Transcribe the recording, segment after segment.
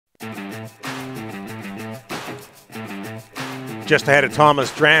Just ahead of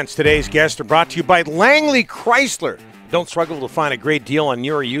Thomas Drance, today's guests are brought to you by Langley Chrysler. Don't struggle to find a great deal on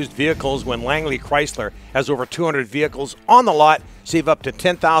new or used vehicles when Langley Chrysler has over 200 vehicles on the lot. Save up to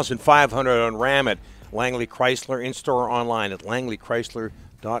 $10,500 on Ram at Langley Chrysler, in-store or online at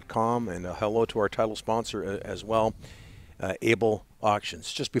langleychrysler.com. And hello to our title sponsor as well, Able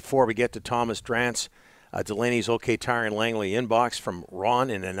Auctions. Just before we get to Thomas Drance, Delaney's OK Tire and Langley inbox from Ron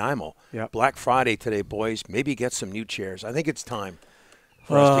in Nanaimo. Yep. Black Friday today, boys. Maybe get some new chairs. I think it's time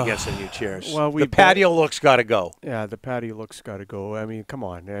for us to get some new chairs. Well, the patio look's got to go. Yeah, the patio look's got to go. I mean, come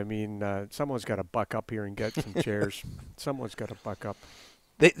on. I mean, someone's got to buck up here and get some chairs. Someone's got to buck up.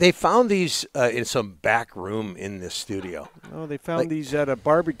 They found these in some back room in this studio. Oh, they found these at a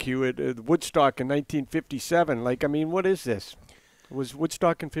barbecue at Woodstock in 1957. Like, I mean, what is this? Was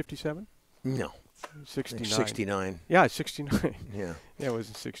Woodstock in 57? No. 69. 69. Yeah, 69. Yeah. Yeah, it was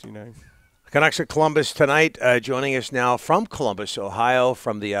in 69. Canucks at Columbus tonight. Joining us now from Columbus, Ohio,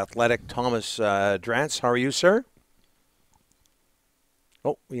 from the Athletic, Thomas Drance. How are you, sir?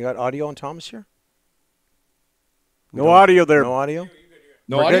 Oh, you got audio on Thomas here? No audio there. No audio?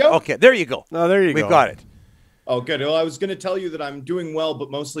 No audio? Okay, there you go. No, there you go. We've got it. Oh, good. Well, I was going to tell you that I'm doing well, but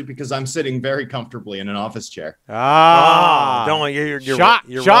mostly because I'm sitting very comfortably in an office chair. Don't you're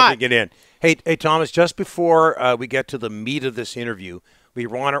rubbing it in. Hey, Thomas, just before we get to the meat of this interview, we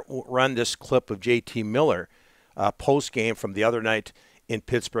want to run this clip of JT Miller post-game from the other night in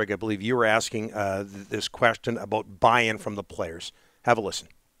Pittsburgh. I believe you were asking this question about buy-in from the players. Have a listen.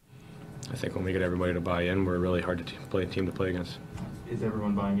 I think when we get everybody to buy in, we're a really hard team to play against. Is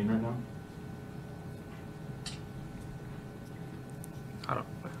everyone buying in right now?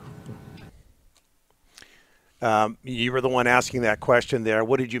 You were the one asking that question there.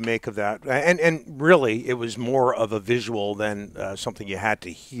 What did you make of that? And really, it was more of a visual than something you had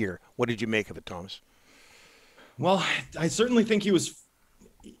to hear. What did you make of it, Thomas? Well, I certainly think he was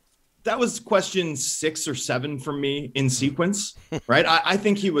 – that was question 6 or 7 for me in sequence, right? I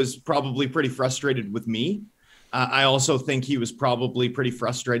think he was probably pretty frustrated with me. I also think he was probably pretty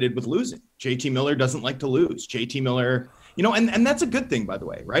frustrated with losing. JT Miller doesn't like to lose. JT Miller – and that's a good thing, by the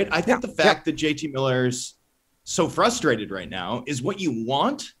way, right? I think the fact that JT Miller's – so frustrated right now is what you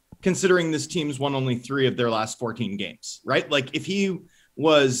want, considering this team's won only 3 of their last 14 games, right? Like if he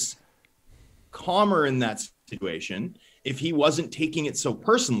was calmer in that situation, if he wasn't taking it so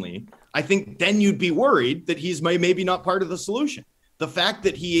personally, I think then you'd be worried that he's maybe not part of the solution. The fact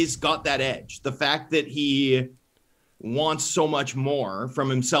that he's got that edge, the fact that he wants so much more from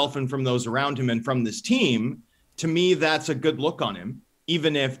himself and from those around him and from this team, to me, that's a good look on him,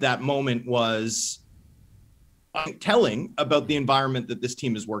 even if that moment was telling about the environment that this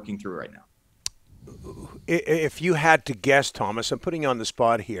team is working through right now. If you had to guess, Thomas, I'm putting you on the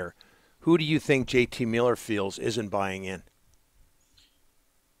spot here, who do you think JT Miller feels isn't buying in?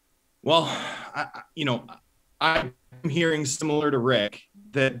 Well, I'm hearing similar to Rick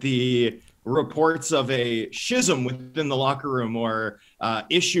that the reports of a schism within the locker room or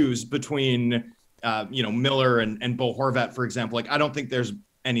issues between, Miller and Bo Horvat, for example. Like, I don't think there's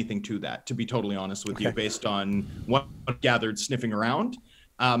anything to that, to be totally honest with you, based on what I've gathered sniffing around.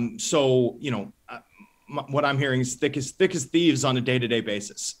 What I'm hearing is thick as thieves on a day-to-day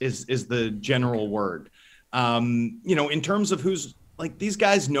basis is the general word. In terms of who's like, these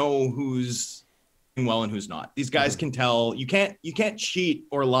guys know who's doing well and who's not. These guys can tell. You can't cheat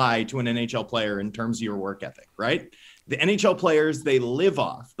or lie to an NHL player in terms of your work ethic, right? The NHL players, they live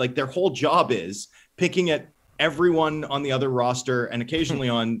off, like their whole job is picking at everyone on the other roster and occasionally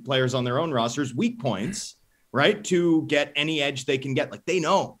on players on their own rosters, weak points, right? To get any edge they can get. Like, they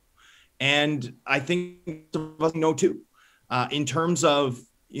know. And I think some of us know too. In terms of,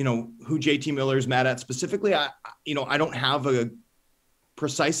 who JT Miller's mad at specifically, I don't have a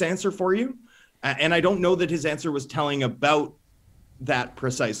precise answer for you. And I don't know that his answer was telling about that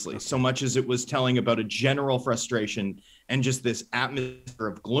precisely, so much as it was telling about a general frustration and just this atmosphere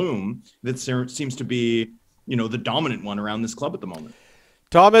of gloom that seems to be the dominant one around this club at the moment.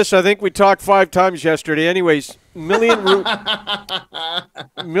 Thomas, I think we talked 5 times yesterday. Anyways, million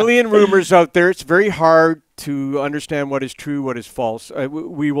rumors out there. It's very hard to understand what is true, what is false.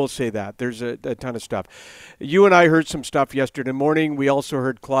 We will say that. There's a ton of stuff. You and I heard some stuff yesterday morning. We also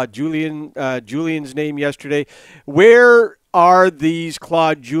heard Claude Julien's name yesterday. Where are these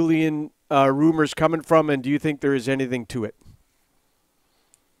Claude Julien rumors coming from, and do you think there is anything to it?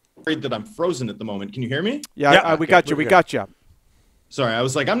 Afraid that I'm frozen at the moment. Can you hear me? Yeah, we got you. We got you. Sorry, I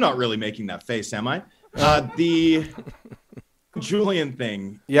was like, I'm not really making that face, am I? The Julien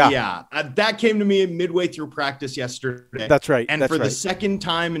thing. Yeah. That came to me midway through practice yesterday. That's right. And for the second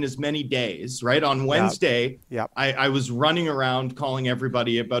time in as many days, right? On Wednesday, I was running around calling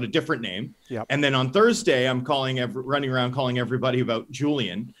everybody about a different name. Yep. And then on Thursday, I'm running around calling everybody about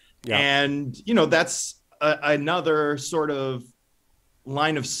Julien. Yep. And, you know, that's another sort of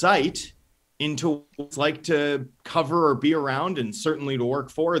line of sight into what it's like to cover or be around and certainly to work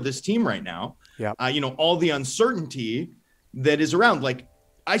for this team right now. Yeah. You know, all the uncertainty that is around. Like,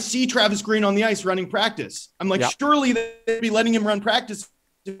 I see Travis Green on the ice running practice. I'm like, surely they'd be letting him run practice.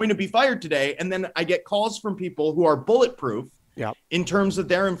 He's going to be fired today. And then I get calls from people who are bulletproof in terms of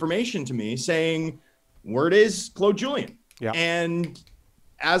their information to me saying, word is Claude Julien. Yeah. And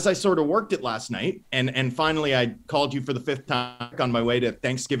as I sort of worked it last night, and finally I called you for the 5th time on my way to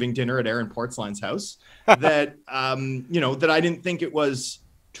Thanksgiving dinner at Aaron Portzline's house, that, you know, that I didn't think it was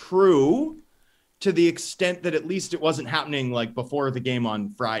true to the extent that at least it wasn't happening like before the game on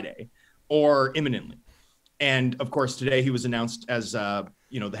Friday or imminently. And of course, today he was announced as,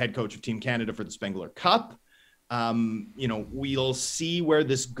 you know, the head coach of Team Canada for the Spengler Cup. You know, we'll see where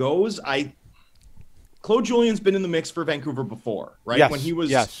this goes. Claude Julien's been in the mix for Vancouver before, right?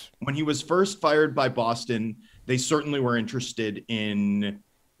 Yes, when he was first fired by Boston, they certainly were interested in,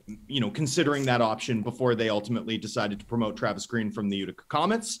 you know, considering that option before they ultimately decided to promote Travis Green from the Utica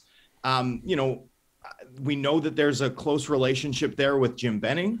Comets. You know, we know that there's a close relationship there with Jim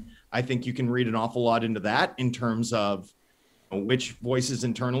Benning. I think you can read an awful lot into that in terms of which voices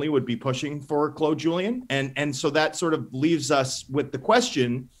internally would be pushing for Claude Julien. And so that sort of leaves us with the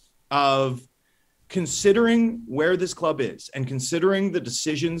question of, considering where this club is and considering the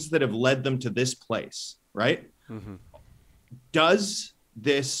decisions that have led them to this place, right? Mm-hmm. Does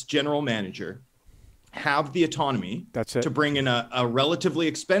this general manager have the autonomy to bring in a relatively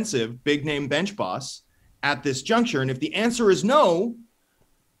expensive big name bench boss at this juncture? And if the answer is no,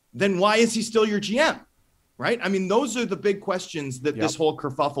 then why is he still your GM, right? I mean, those are the big questions that this whole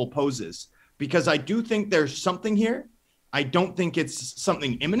kerfuffle poses, because I do think there's something here. I don't think it's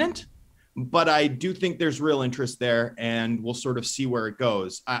something imminent, but I do think there's real interest there, and we'll sort of see where it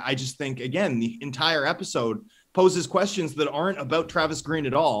goes. I just think, again, the entire episode poses questions that aren't about Travis Green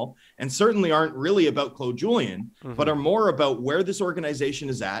at all, and certainly aren't really about Claude Julien, but are more about where this organization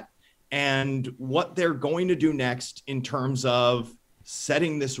is at and what they're going to do next in terms of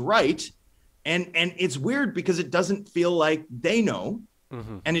setting this right. And it's weird because it doesn't feel like they know,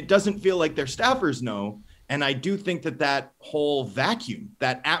 and it doesn't feel like their staffers know. And I do think that whole vacuum,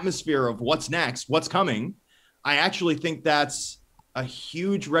 that atmosphere of what's next, what's coming, I actually think that's a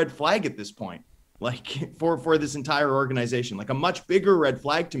huge red flag at this point, like for this entire organization, like a much bigger red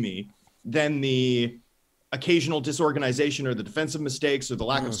flag to me than the occasional disorganization or the defensive mistakes or the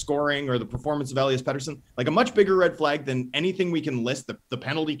lack of scoring or the performance of Elias Pettersson. Like a much bigger red flag than anything we can list, the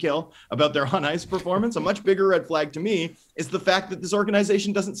penalty kill about their on-ice performance. A much bigger red flag to me is the fact that this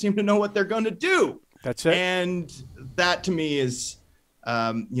organization doesn't seem to know what they're going to do. That's it. And that to me is,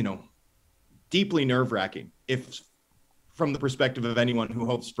 you know, deeply nerve-wracking if from the perspective of anyone who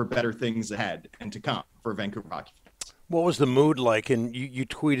hopes for better things ahead and to come for Vancouver hockey. What was the mood like? And you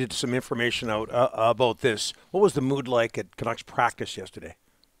tweeted some information out about this. What was the mood like at Canucks practice yesterday?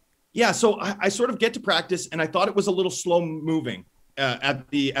 Yeah, so I sort of get to practice, and I thought it was a little slow moving at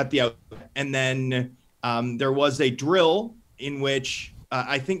the outset. And then there was a drill in which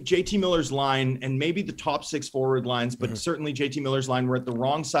I think JT Miller's line and maybe the top 6 forward lines, but certainly JT Miller's line were at the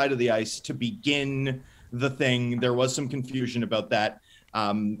wrong side of the ice to begin the thing. There was some confusion about that.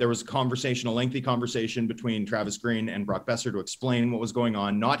 There was a lengthy conversation between Travis Green and Brock Besser to explain what was going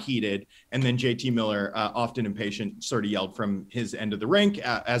on, not heated. And then JT Miller, often impatient, sort of yelled from his end of the rink,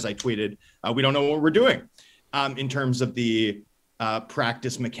 as I tweeted, we don't know what we're doing in terms of the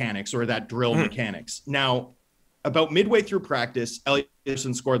practice mechanics or that drill mechanics. Now, about midway through practice, Elliot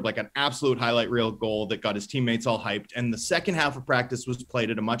Peterson scored like an absolute highlight reel goal that got his teammates all hyped. And the second half of practice was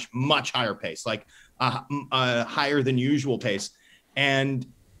played at a much, much higher pace, like a higher than usual pace. And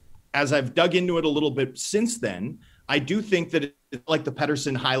as I've dug into it a little bit since then, I do think that like the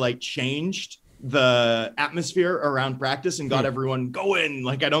Pettersson highlight changed the atmosphere around practice and got everyone going.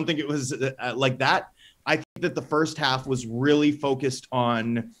 Like, I don't think it was like that. I think that the first half was really focused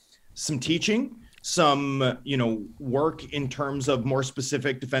on some teaching, some, you know, work in terms of more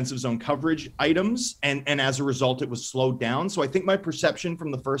specific defensive zone coverage items. And as a result, it was slowed down. So I think my perception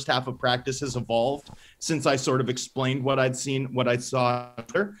from the first half of practice has evolved since I sort of explained what I'd seen, what I saw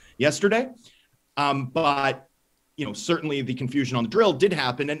yesterday. But, you know, certainly the confusion on the drill did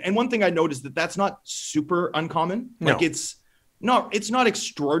happen. And one thing I noticed that's not super uncommon. No. Like it's not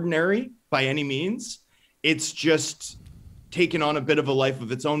extraordinary by any means. It's just taken on a bit of a life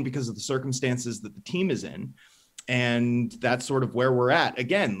of its own because of the circumstances that the team is in. And that's sort of where we're at.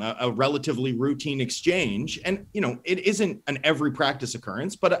 Again, a relatively routine exchange. And, it isn't an every practice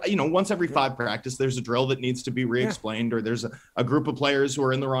occurrence, but, once every 5 practice, there's a drill that needs to be re-explained, or there's a group of players who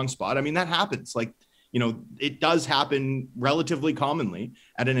are in the wrong spot. I mean, that happens. Like, it does happen relatively commonly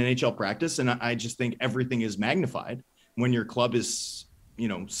at an NHL practice. And I just think everything is magnified when your club is,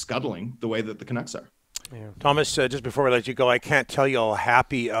 scuttling the way that the Canucks are. Yeah. Thomas, just before we let you go, I can't tell you how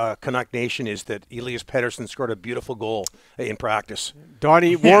happy Canuck Nation is that Elias Pettersson scored a beautiful goal in practice.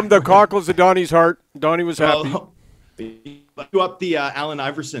 Donnie warmed the cockles of Donnie's heart. Donnie was happy. You up the Allen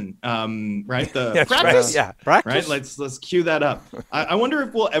Iverson, right? The practice, right. Yeah, practice. Right. Let's cue that up. I wonder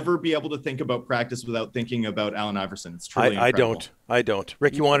if we'll ever be able to think about practice without thinking about Allen Iverson. It's truly incredible. I don't.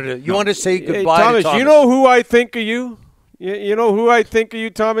 Rick, you wanted to say goodbye Thomas, to Thomas. You know who I think of you? You know who I think of you,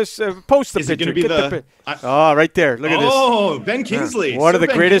 Thomas? Post the Is picture. It gonna be right there. Look at this. Oh, Ben Kingsley. One of the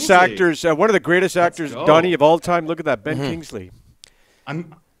Ben greatest Kingsley. actors. One of the greatest actors, Donnie, of all time. Look at that, Ben Kingsley.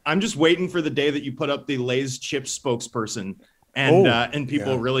 I'm just waiting for the day that you put up the Lay's Chips spokesperson, and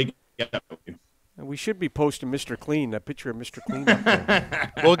people really get that with you. We should be posting Mr. Clean, a picture of Mr. Clean up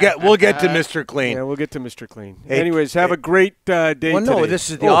there. We'll get to Mr. Clean. Yeah, we'll get to Mr. Clean. Hey, anyways, have a great day today. Well, no,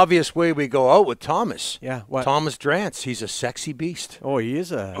 this is the obvious way we go out with Thomas. Yeah, what? Thomas Drance. He's a sexy beast. Oh, he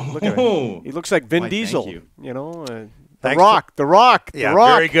is look at him. He looks like Vin Diesel. Thank you. The Rock. Yeah,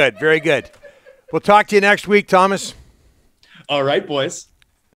 very good. Very good. We'll talk to you next week, Thomas. All right, boys.